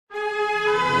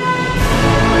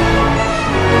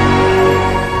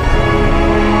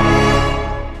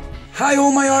Hi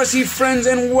all my RC friends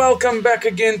and welcome back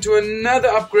again to another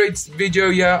upgrades video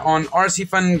here on RC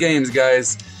Fun & Games,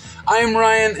 guys. I am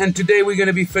Ryan and today we're going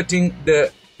to be fitting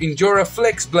the Injora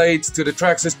Flex blades to the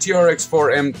Traxxas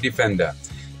Trx4M Defender.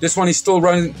 This one is still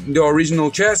running the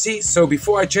original chassis, so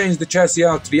before I change the chassis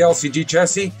out to the LCG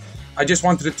chassis, I just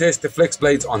wanted to test the flex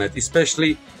blades on it,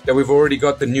 especially that we've already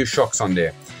got the new shocks on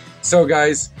there. So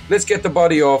guys, let's get the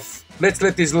body off. Let's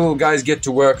let these little guys get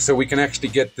to work so we can actually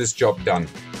get this job done.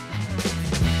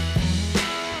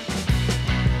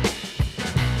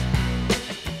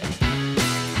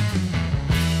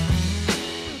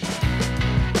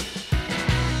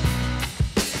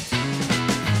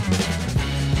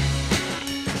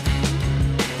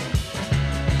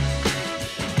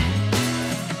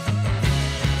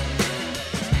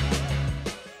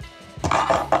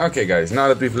 Okay guys, now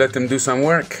that we've let them do some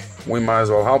work, we might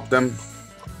as well help them.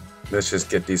 Let's just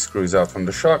get these screws out from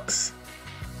the shocks.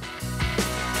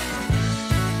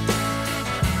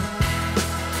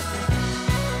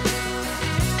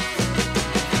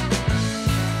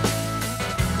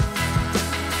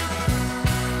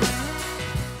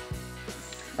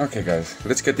 Okay guys,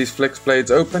 let's get these flex blades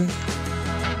open.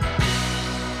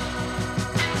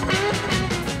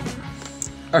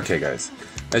 Okay guys,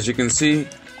 as you can see,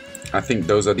 I think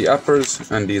those are the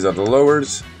uppers and these are the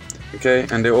lowers, okay,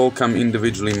 and they all come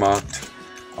individually marked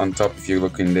on top. If you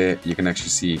look in there, you can actually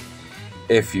see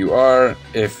FUR,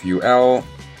 FUL,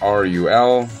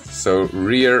 RUL, so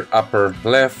rear upper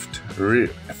left,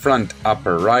 front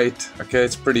upper right, okay,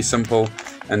 it's pretty simple,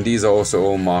 and these are also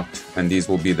all marked, and these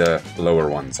will be the lower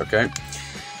ones, okay.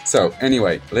 So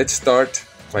anyway, let's start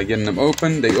by getting them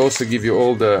open. They also give you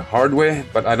all the hardware,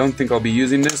 but I don't think I'll be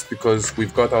using this because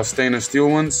we've got our stainless steel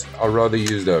ones. I'll rather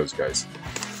use those, guys.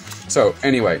 So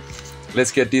anyway, let's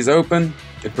get these open.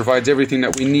 It provides everything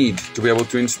that we need to be able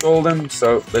to install them,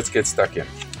 so let's get stuck in.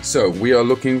 So we are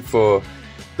looking for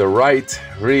the right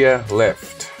rear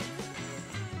left,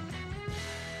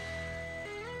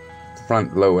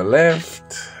 front lower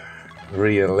left,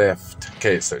 rear left.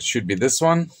 Okay, so it should be this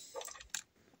one.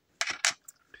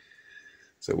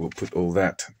 So we'll put all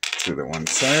that to the one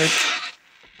side.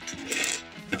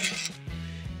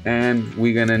 And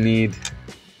we're gonna need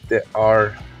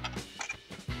our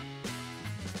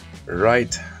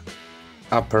right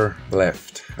upper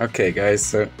left. Okay guys,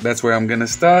 so that's where I'm gonna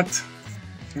start.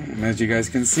 And as you guys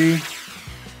can see,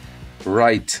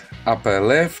 right upper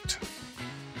left,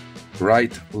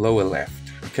 right lower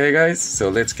left. Okay guys, so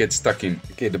let's get stuck in.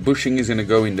 Okay, the bushing is gonna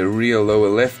go in the rear lower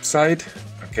left side,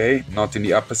 okay, not in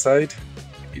the upper side.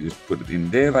 You just put it in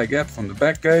there like that from the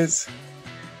back, guys,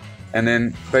 and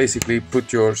then basically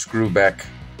put your screw back,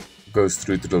 goes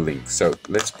through to the link. So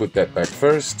let's put that back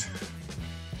first.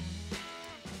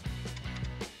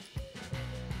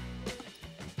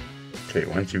 Okay,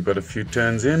 once you've got a few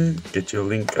turns in, get your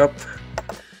link up.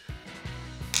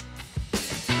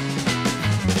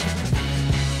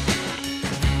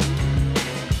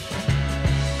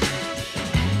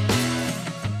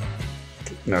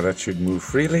 Now that should move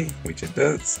freely, which it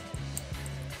does.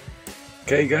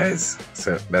 Okay guys,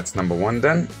 so that's number one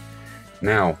done.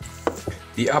 Now,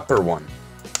 the upper one.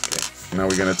 Okay, now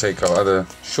we're gonna take our other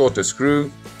shorter screw,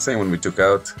 same one we took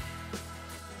out,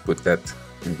 put that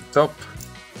in the top.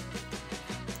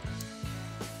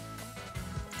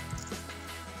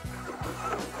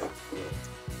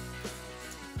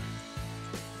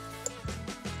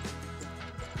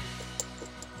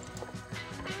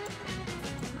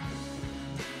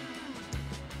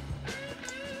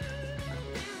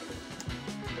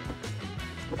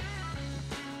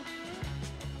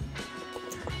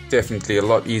 Definitely a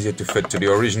lot easier to fit to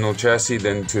the original chassis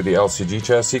than to the LCG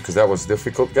chassis, because that was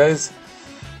difficult, guys.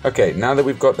 Okay, now that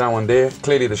we've got that one there,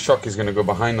 clearly the shock is going to go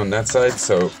behind on that side,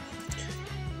 so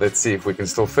let's see if we can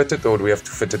still fit it, or do we have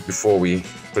to fit it before we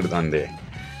put it on there.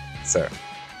 So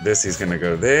this is going to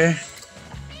go there.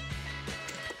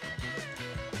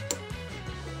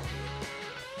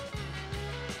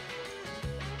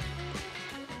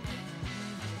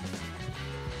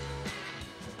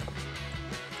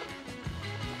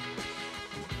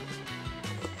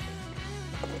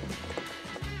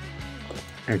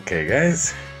 Okay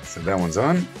guys, so that one's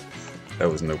on.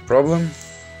 That was no problem.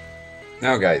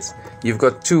 Now guys, you've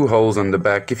got two holes on the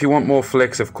back. If you want more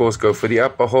flex, of course, go for the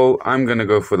upper hole. I'm gonna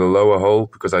go for the lower hole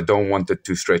because I don't want it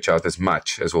to stretch out as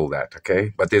much as all that,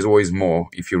 okay? But there's always more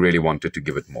if you really wanted to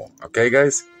give it more, okay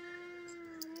guys?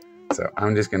 So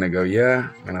I'm just gonna go,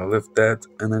 yeah, I'm gonna lift that,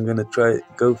 and I'm gonna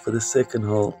go for the second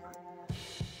hole.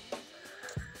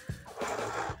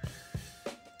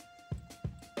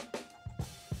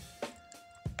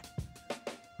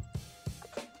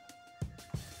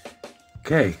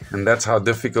 Okay, and that's how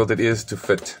difficult it is to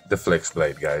fit the flex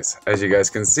blade, guys. As you guys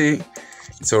can see,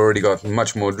 it's already got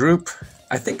much more droop.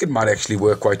 I think it might actually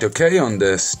work quite okay on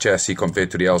this chassis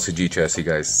compared to the LCG chassis,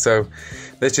 guys. So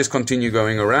let's just continue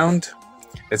going around.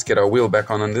 Let's get our wheel back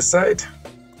on this side.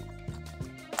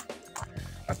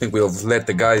 I think we'll let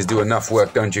the guys do enough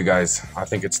work, don't you guys? I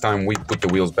think it's time we put the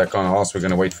wheels back on, or else we're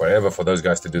going to wait forever for those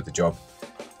guys to do the job.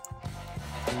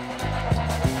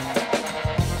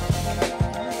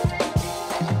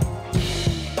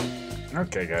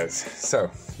 Okay guys, so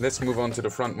let's move on to the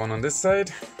front one on this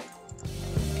side.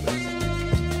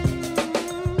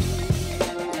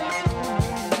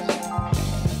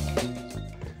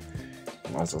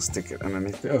 Might as well stick it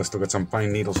underneath there. Oh, still got some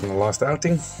pine needles from the last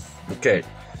outing. Okay,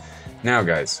 now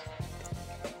guys,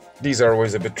 these are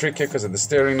always a bit trickier because of the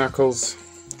steering knuckles,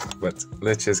 but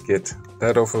let's just get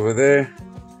that off over there.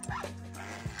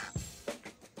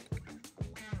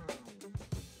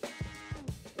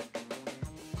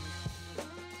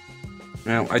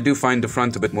 Now, I do find the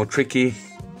front a bit more tricky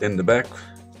than the back,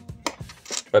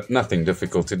 but nothing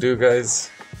difficult to do, guys.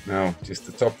 Now, just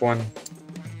the top one.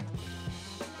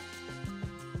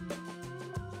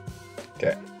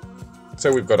 Okay,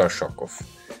 so we've got our shock off.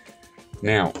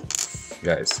 Now,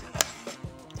 guys,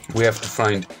 we have to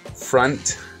find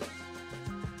front,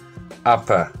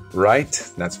 upper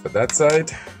right, that's for that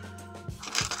side.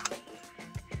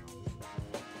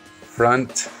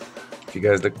 Front, if you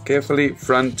guys look carefully,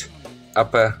 front,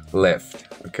 upper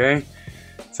left. Okay,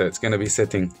 so it's going to be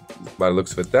sitting by the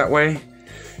looks of it that way.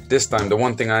 This time the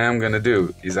one thing I am going to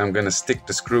do is I'm going to stick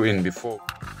the screw in before.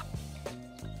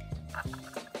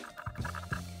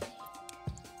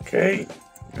 Okay,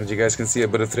 as you guys can see, a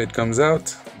bit of thread comes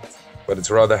out, but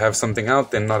it's rather have something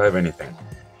out than not have anything.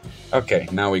 Okay,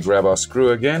 now we grab our screw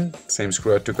again, same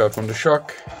screw I took out from the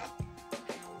shock.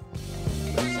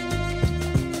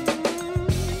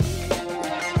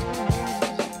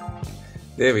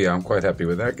 There we are, I'm quite happy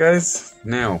with that, guys.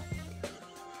 Now,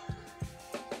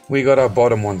 we got our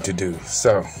bottom one to do.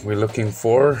 So, we're looking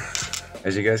for,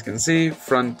 as you guys can see,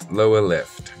 front, lower,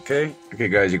 left, okay? Okay,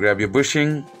 guys, you grab your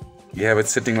bushing, you have it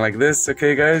sitting like this,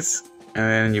 okay, guys? And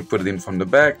then you put it in from the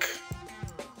back.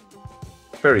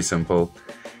 Very simple.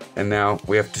 And now,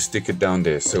 we have to stick it down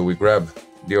there. So, we grab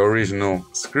the original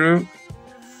screw.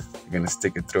 We're gonna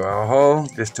stick it through our hole,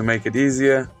 just to make it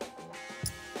easier.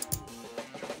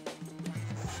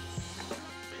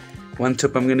 One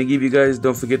tip I'm going to give you guys,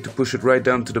 don't forget to push it right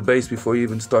down to the base before you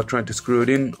even start trying to screw it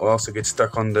in, or else it gets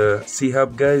stuck on the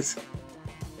C-hub, guys.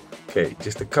 Okay,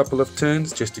 just a couple of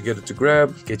turns just to get it to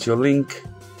grab, get your link.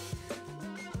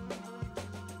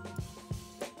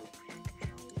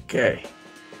 Okay,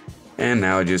 and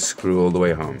now just screw all the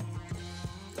way home.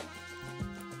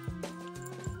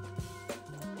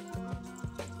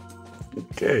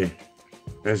 Okay,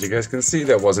 as you guys can see,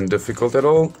 that wasn't difficult at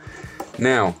all.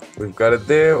 Now, we've got it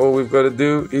there, all we've got to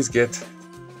do is get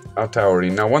our tower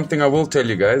in. Now, one thing I will tell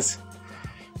you guys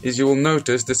is you will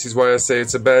notice, this is why I say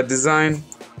it's a bad design.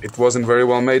 It wasn't very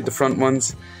well made, the front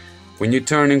ones. When you're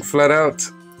turning flat out,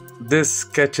 this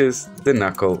catches the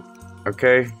knuckle,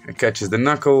 okay? It catches the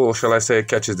knuckle, or shall I say it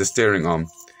catches the steering arm.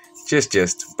 Just,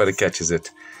 but it catches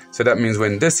it. So that means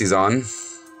when this is on,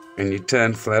 and you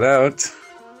turn flat out,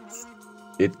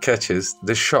 it catches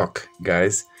the shock,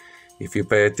 guys. If you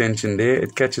pay attention there,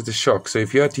 it catches the shock. So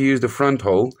if you had to use the front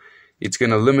hole, it's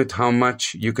going to limit how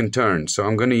much you can turn. So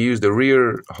I'm going to use the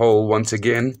rear hole once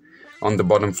again on the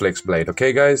bottom flex blade.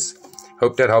 Okay, guys?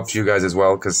 Hope that helps you guys as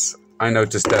well, because I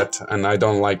noticed that and I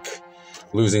don't like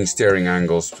losing steering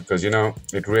angles because, you know,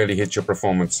 it really hits your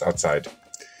performance outside.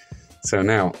 So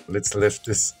now, let's lift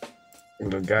this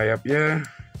little guy up here.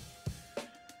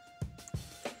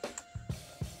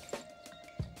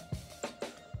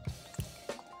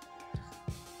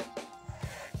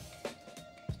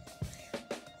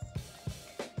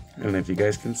 I don't know if you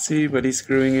guys can see, but he's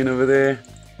screwing in over there.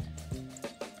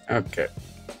 Okay.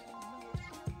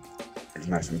 It's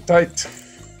nice and tight.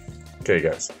 Okay,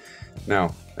 guys.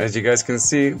 Now, as you guys can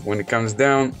see, when it comes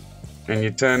down and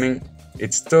you're turning,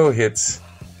 it still hits.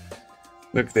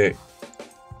 Look there.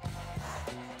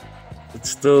 It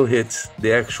still hits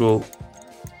the actual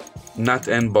nut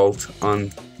and bolt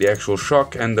on the actual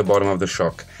shock and the bottom of the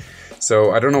shock.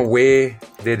 So I don't know where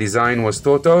their design was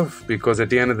thought of, because at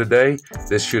the end of the day,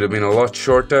 this should have been a lot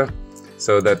shorter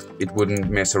so that it wouldn't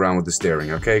mess around with the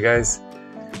steering, okay guys?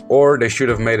 Or they should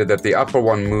have made it that the upper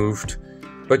one moved.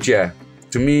 But yeah,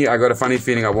 to me, I got a funny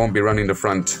feeling I won't be running the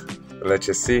front. Let's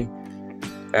just see.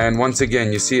 And once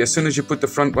again, you see, as soon as you put the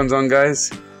front ones on,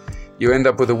 guys, you end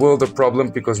up with a world of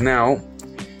problem, because now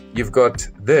you've got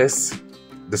this,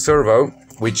 the servo,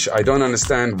 which I don't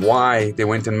understand why they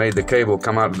went and made the cable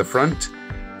come out of the front,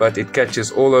 but it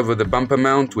catches all over the bumper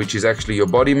mount, which is actually your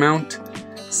body mount.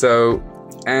 So,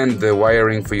 and the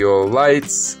wiring for your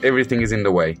lights, everything is in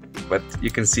the way. But you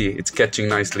can see it's catching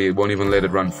nicely, it won't even let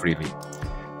it run freely.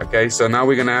 Okay, so now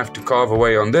we're gonna have to carve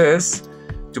away on this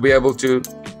to be able to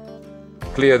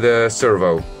clear the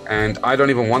servo. And I don't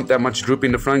even want that much droop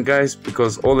in the front, guys,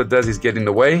 because all it does is get in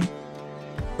the way.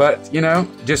 But, you know,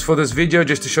 just for this video,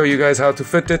 just to show you guys how to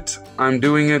fit it, I'm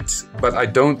doing it, but I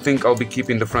don't think I'll be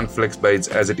keeping the front flex blades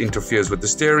as it interferes with the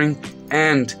steering,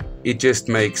 and it just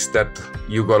makes that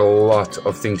you got a lot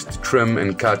of things to trim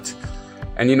and cut.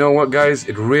 And you know what, guys,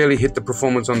 it really hit the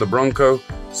performance on the Bronco,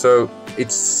 so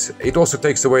it also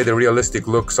takes away the realistic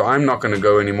look, so I'm not going to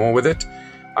go anymore with it.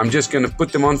 I'm just going to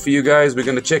put them on for you guys. We're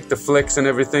going to check the flex and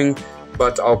everything,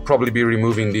 but I'll probably be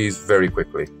removing these very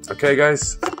quickly. Okay,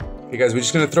 guys? Okay, guys, we're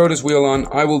just going to throw this wheel on.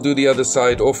 I will do the other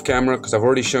side off camera because I've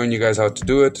already shown you guys how to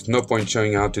do it. No point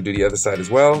showing you how to do the other side as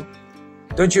well.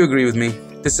 Don't you agree with me?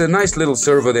 This is a nice little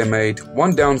servo they made.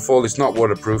 One downfall, it's not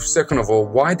waterproof. Second of all,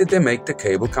 why did they make the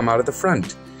cable come out of the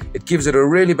front? It gives it a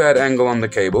really bad angle on the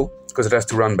cable because it has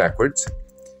to run backwards.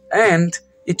 And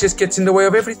it just gets in the way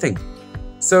of everything.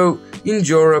 So,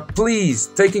 Injora, please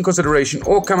take in consideration,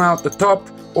 or come out the top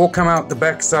or come out the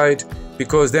back side,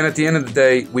 because then at the end of the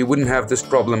day we wouldn't have this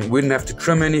problem, we wouldn't have to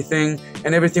trim anything,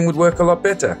 and everything would work a lot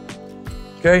better.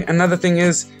 Okay, another thing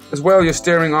is, as well, your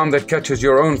steering arm that catches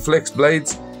your own flex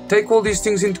blades, take all these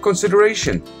things into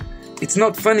consideration. It's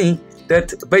not funny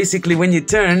that basically when you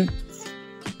turn,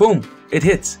 boom, it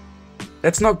hits.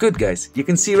 That's not good, guys. You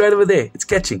can see right over there, it's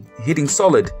catching, hitting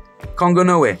solid, can't go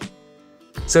nowhere.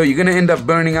 So you're going to end up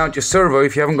burning out your servo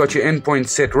if you haven't got your endpoint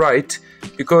set right,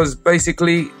 because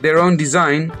basically their own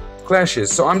design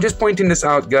clashes. So I'm just pointing this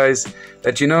out, guys,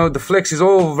 that, you know, the flex is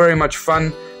all very much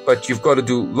fun, but you've got to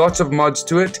do lots of mods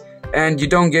to it, and you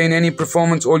don't gain any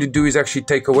performance. All you do is actually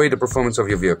take away the performance of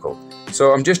your vehicle.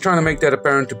 So I'm just trying to make that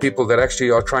apparent to people that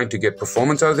actually are trying to get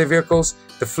performance out of their vehicles.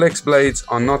 The flex blades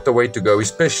are not the way to go,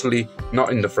 especially not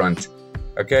in the front.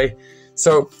 Okay,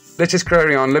 so let's just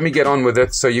carry on. Let me get on with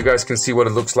it so you guys can see what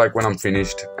it looks like when I'm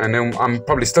finished. And then I'm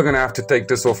probably still going to have to take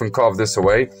this off and carve this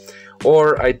away.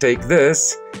 Or I take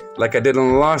this, like I did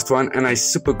on the last one, and I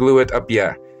super glue it up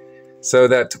here, so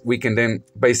that we can then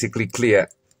basically clear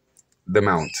the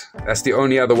mount. That's the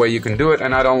only other way you can do it,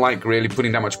 and I don't like really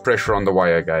putting that much pressure on the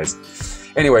wire, guys.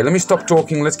 Anyway, let me stop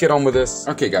talking. Let's get on with this.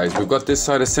 Okay, guys, we've got this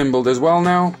side assembled as well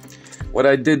now. What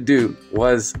I did do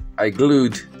was I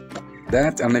glued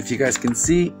that, and if you guys can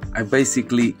see, I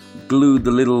basically glued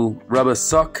the little rubber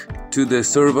sock to the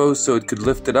servo so it could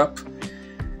lift it up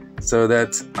so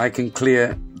that I can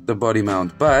clear the body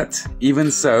mount. But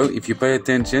even so, if you pay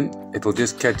attention, it'll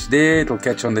just catch there, it'll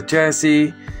catch on the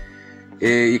chassis,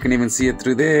 you can even see it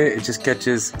through there, it just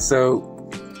catches.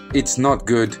 So it's not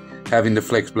good having the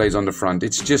flex blades on the front.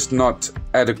 It's just not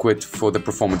adequate for the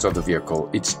performance of the vehicle.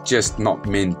 It's just not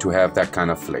meant to have that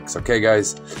kind of flex. Okay,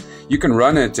 guys? You can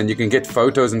run it and you can get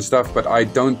photos and stuff, but I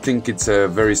don't think it's a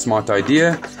very smart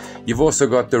idea. You've also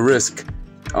got the risk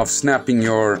of snapping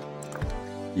your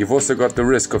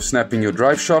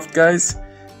drive shaft, guys,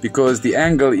 because the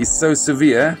angle is so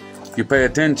severe. If you pay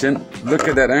attention, look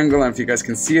at that angle, and if you guys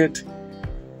can see it,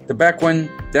 the back one,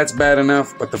 that's bad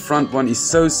enough, but the front one is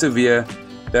so severe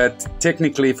that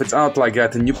technically if it's out like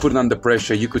that and you put it under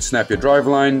pressure, you could snap your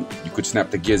driveline, you could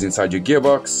snap the gears inside your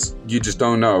gearbox. You just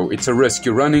don't know. It's a risk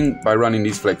you're running by running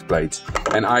these flex blades,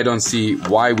 and I don't see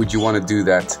why would you want to do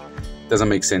that. Doesn't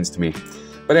make sense to me.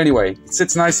 But anyway, it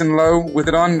sits nice and low with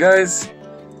it on, guys.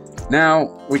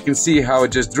 Now we can see how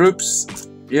it just droops,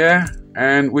 yeah,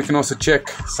 and we can also check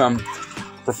some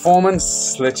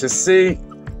performance. Let's just see.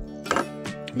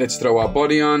 Let's throw our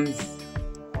body on.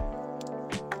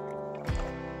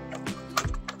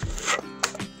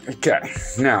 Okay,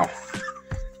 now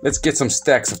let's get some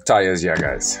stacks of tires here,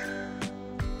 guys.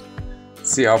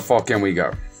 See how far can we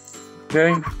go.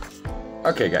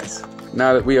 Okay, guys,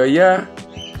 now that we are here,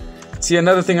 see,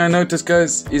 another thing I noticed,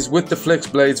 guys, is with the flex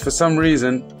blades, for some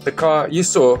reason the car, you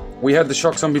saw we had the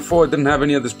shocks on before, it didn't have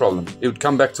any of this problem. It would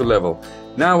come back to level.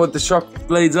 Now with the shock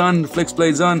blades on, the flex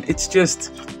blades on, it's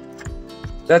just,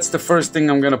 that's the first thing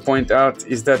I'm going to point out,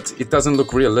 is that it doesn't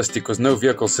look realistic, because no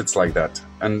vehicle sits like that.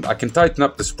 And I can tighten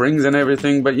up the springs and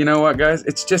everything, but you know what, guys,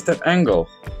 it's just that angle.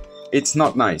 It's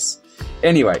not nice.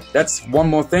 Anyway, that's one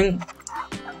more thing,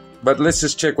 but let's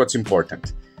just check what's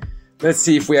important. Let's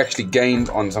see if we actually gained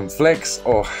on some flex,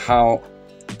 or how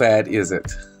bad is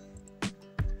it.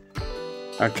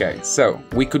 Okay, so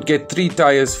we could get 3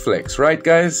 tires flex, right,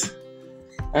 guys?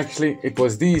 Actually, it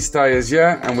was these tires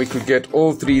here, and we could get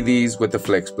all three of these with the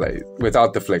flex blade,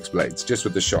 without the flex blades, just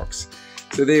with the shocks.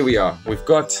 So there we are. We've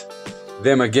got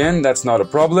them again. That's not a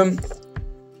problem.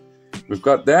 We've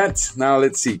got that. Now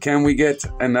let's see. Can we get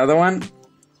another one?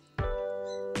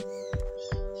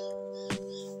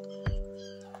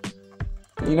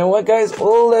 You know what, guys?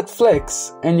 All that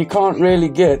flex, and you can't really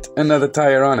get another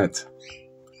tire on it.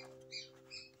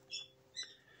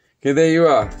 Okay, there you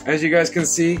are. As you guys can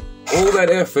see, all that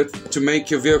effort to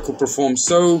make your vehicle perform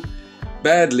so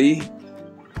badly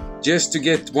just to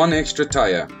get one extra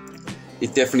tire.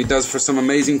 It definitely does for some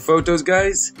amazing photos,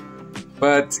 guys.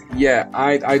 But yeah,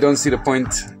 I don't see the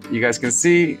point. You guys can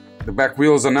see the back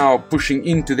wheels are now pushing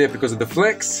into there because of the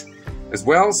flex as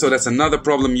well. So that's another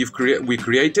problem we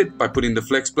created by putting the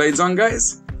flex blades on,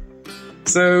 guys.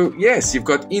 So yes, you've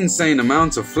got insane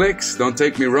amounts of flex, don't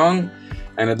take me wrong.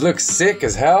 And it looks sick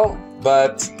as hell,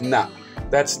 but nah,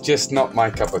 that's just not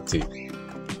my cup of tea.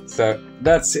 So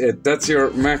that's it. That's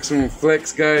your maximum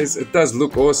flex, guys. It does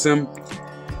look awesome.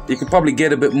 You could probably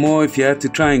get a bit more if you had to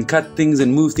try and cut things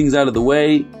and move things out of the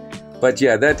way. But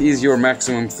yeah, that is your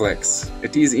maximum flex.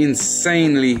 It is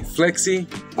insanely flexy.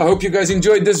 I hope you guys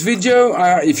enjoyed this video.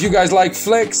 If you guys like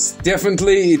flex,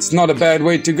 definitely it's not a bad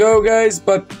way to go, guys.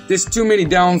 But there's too many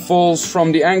downfalls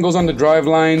from the angles on the drive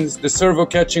lines, the servo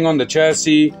catching on the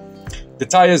chassis, the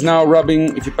tires now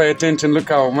rubbing. If you pay attention, look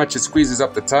how much it squeezes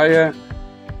up the tire.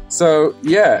 So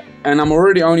yeah, and I'm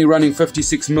already only running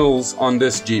 56 mils on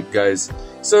this Jeep, guys.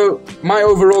 So my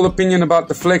overall opinion about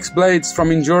the flex blades from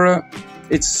Injora,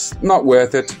 it's not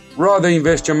worth it. Rather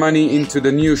invest your money into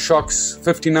the new shocks,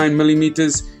 59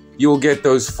 millimeters. You'll get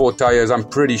those 4 tires, I'm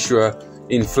pretty sure,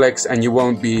 in flex, and you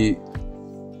won't be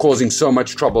causing so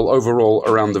much trouble overall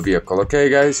around the vehicle, okay,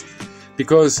 guys?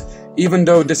 Because even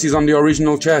though this is on the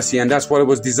original chassis and that's what it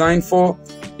was designed for,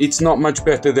 it's not much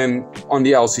better than on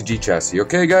the LCG chassis,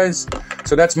 okay, guys?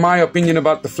 So that's my opinion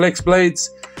about the flex blades.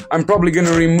 I'm probably going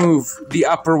to remove the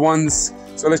upper ones.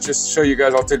 So let's just show you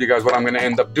guys, I'll tell you guys what I'm going to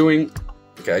end up doing.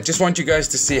 Okay, I just want you guys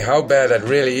to see how bad that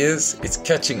really is. It's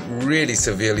catching really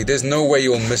severely. There's no way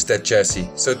you'll miss that chassis.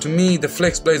 So to me, the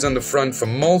flex blades on the front, for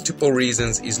multiple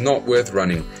reasons, is not worth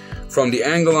running. From the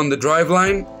angle on the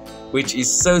driveline, which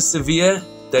is so severe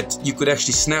that you could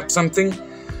actually snap something.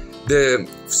 The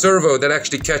servo that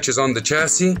actually catches on the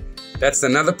chassis, that's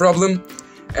another problem.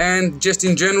 And just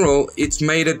in general, it's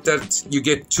made it that you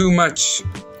get too much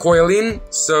coil in,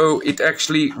 so it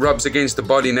actually rubs against the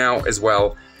body now as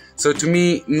well. So to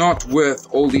me, not worth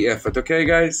all the effort, okay,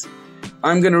 guys?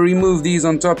 I'm gonna remove these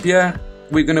on top here.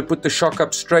 We're gonna put the shock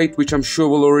up straight, which I'm sure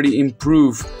will already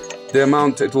improve the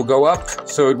amount it will go up,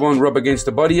 so it won't rub against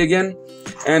the body again.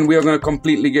 And we are gonna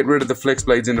completely get rid of the flex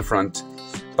blades in the front.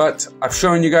 But I've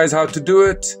shown you guys how to do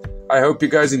it. I hope you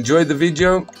guys enjoyed the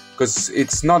video, because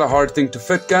it's not a hard thing to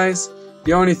fit, guys.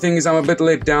 The only thing is I'm a bit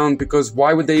let down, because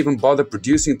why would they even bother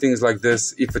producing things like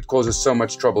this if it causes so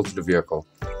much trouble to the vehicle?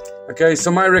 Okay,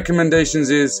 so my recommendations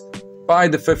is buy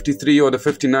the 53 or the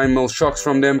 59 mil shocks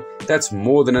from them. That's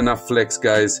more than enough flex,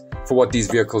 guys, for what these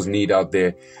vehicles need out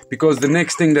there. Because the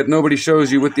next thing that nobody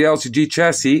shows you with the LCG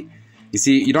chassis, you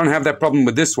see, you don't have that problem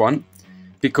with this one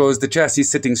because the chassis is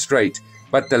sitting straight.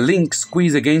 But the links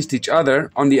squeeze against each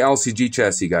other on the LCG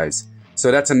chassis, guys.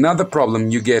 So that's another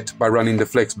problem you get by running the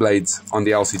flex blades on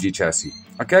the LCG chassis,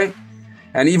 okay?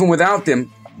 And even without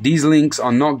them, these links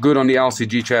are not good on the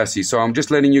LCG chassis. So I'm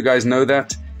just letting you guys know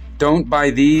that. Don't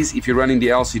buy these if you're running the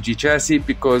LCG chassis,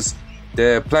 because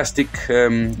the plastic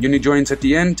unit joints at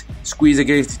the end squeeze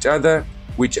against each other,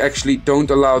 which actually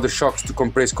don't allow the shocks to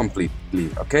compress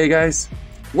completely, okay, guys?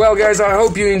 Well, guys, I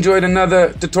hope you enjoyed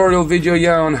another tutorial video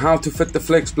here on how to fit the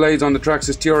flex blades on the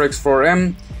Traxxas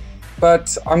Trx4M.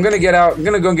 But I'm gonna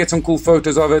go get some cool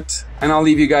photos of it, and I'll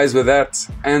leave you guys with that.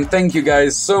 And thank you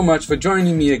guys so much for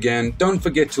joining me again. Don't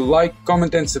forget to like,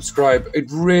 comment, and subscribe. It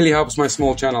really helps my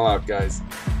small channel out, guys.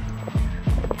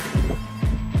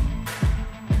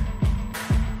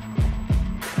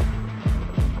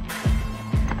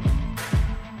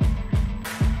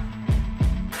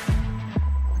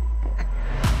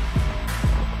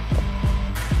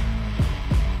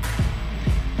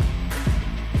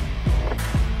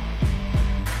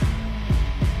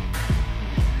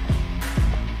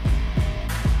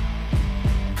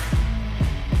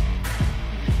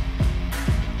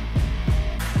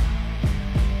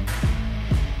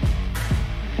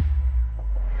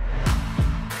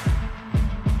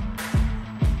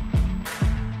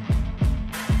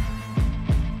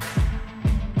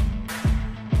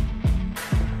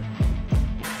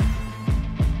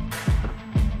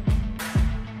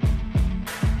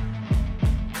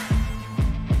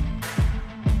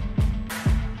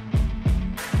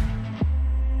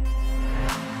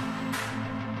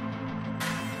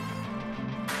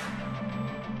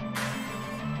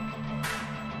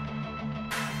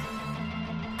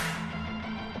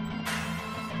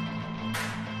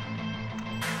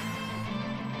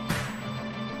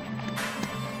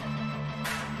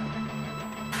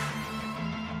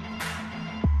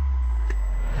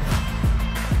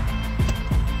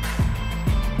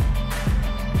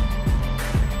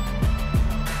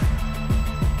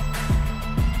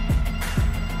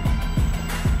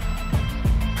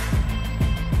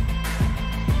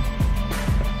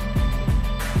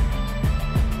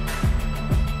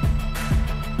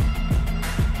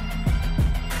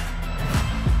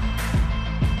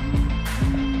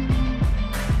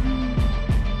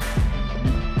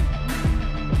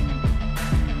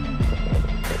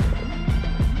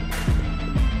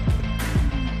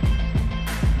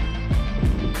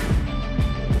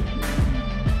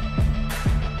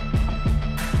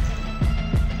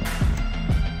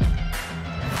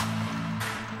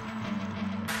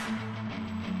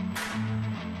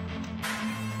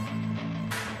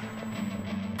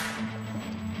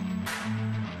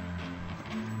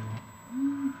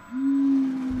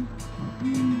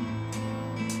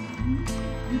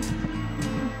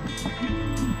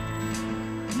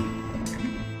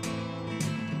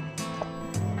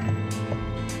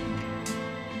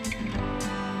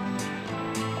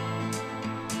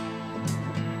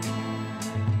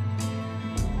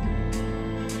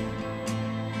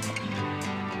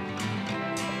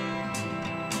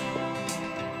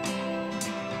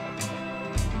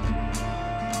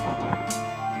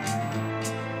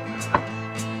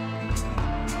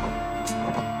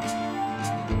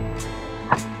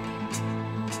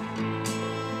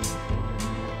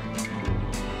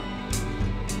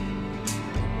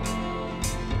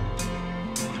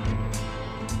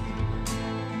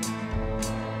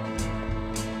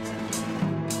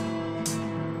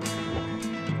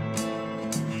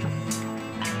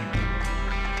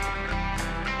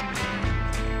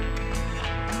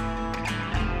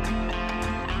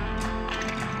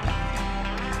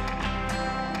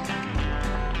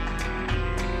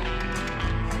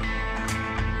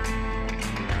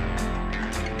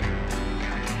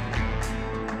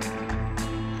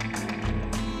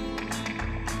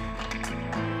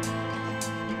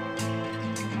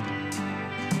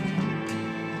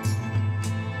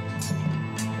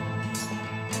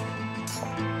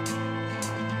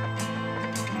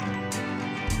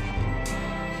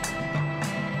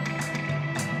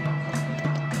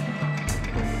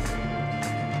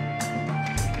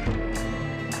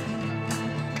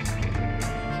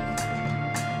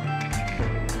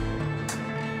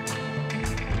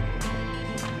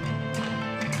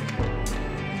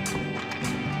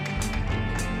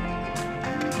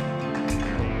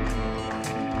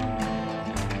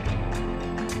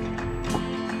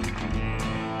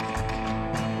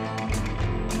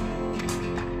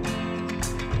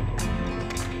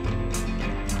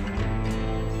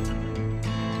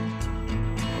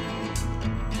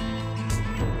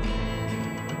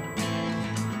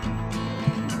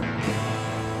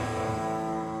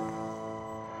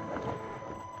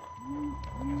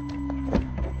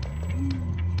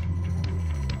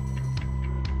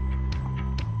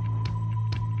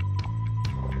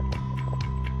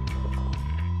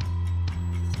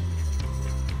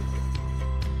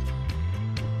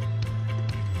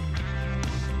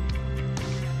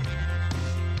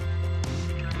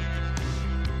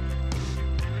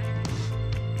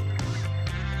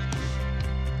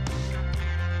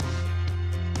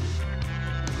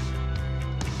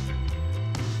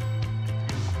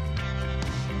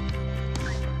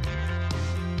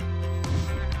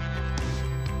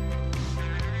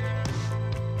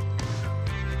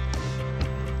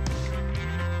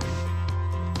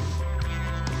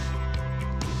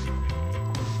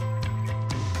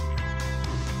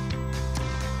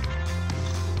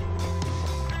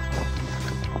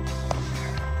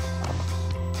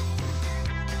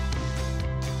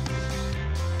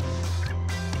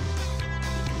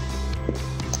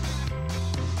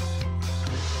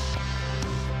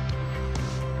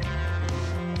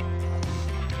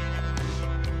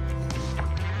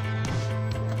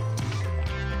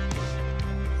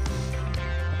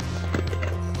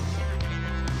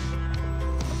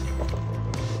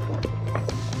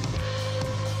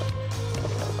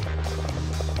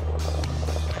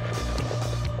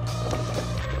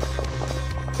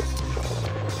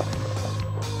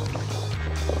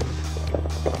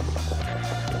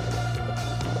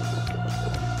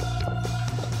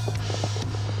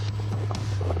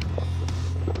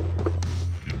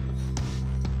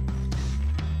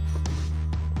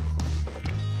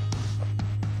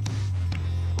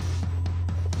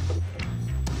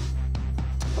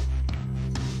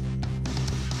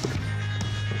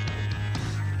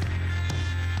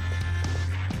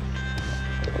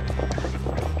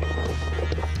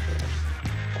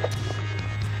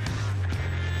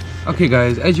 Okay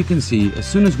guys, as you can see, as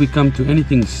soon as we come to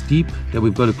anything steep that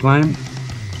we've got to climb,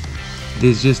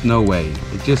 there's just no way.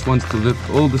 It just wants to lift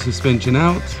all the suspension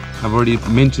out. I've already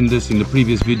mentioned this in the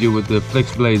previous video with the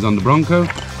flex blades on the Bronco.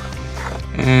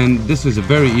 And this is a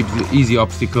very easy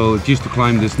obstacle. It used to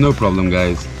climb this no problem,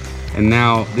 guys. And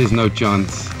now there's no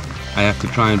chance. I have to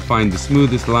try and find the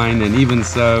smoothest line, and even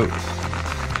so,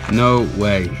 no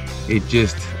way. It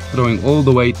just throwing all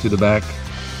the weight to the back,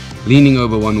 leaning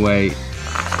over one way.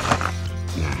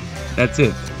 Nah, that's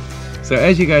it. So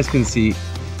as you guys can see,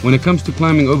 when it comes to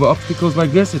climbing over obstacles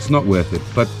like this, it's not worth it.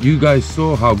 But you guys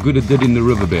saw how good it did in the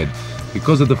riverbed.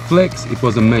 Because of the flex, it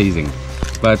was amazing.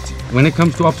 But when it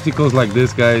comes to obstacles like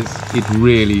this, guys, it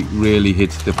really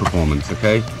hits the performance,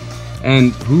 okay?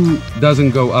 And who doesn't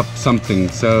go up something?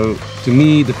 So to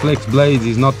me, the flex blades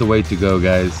is not the way to go,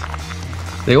 guys.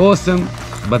 They're awesome,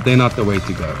 but they're not the way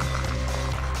to go.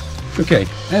 Okay,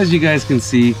 as you guys can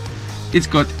see, it's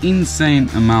got insane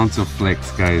amounts of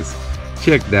flex, guys.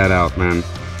 Check that out, man.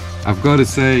 I've got to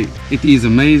say, it is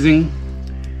amazing.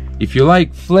 If you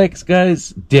like flex, guys,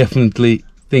 definitely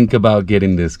think about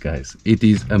getting this, guys. It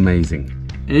is amazing.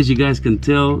 As you guys can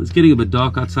tell, it's getting a bit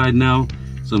dark outside now,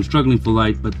 so I'm struggling for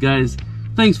light. But guys,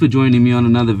 thanks for joining me on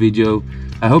another video.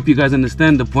 I hope you guys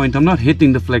understand the point. I'm not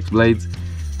hitting the flex blades.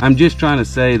 I'm just trying to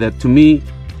say that to me,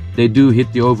 they do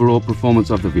hit the overall performance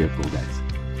of the vehicle, guys.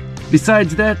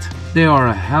 Besides that, they are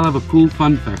a hell of a cool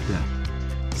fun factor.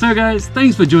 So guys,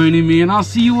 thanks for joining me, and I'll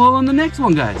see you all on the next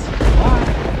one, guys.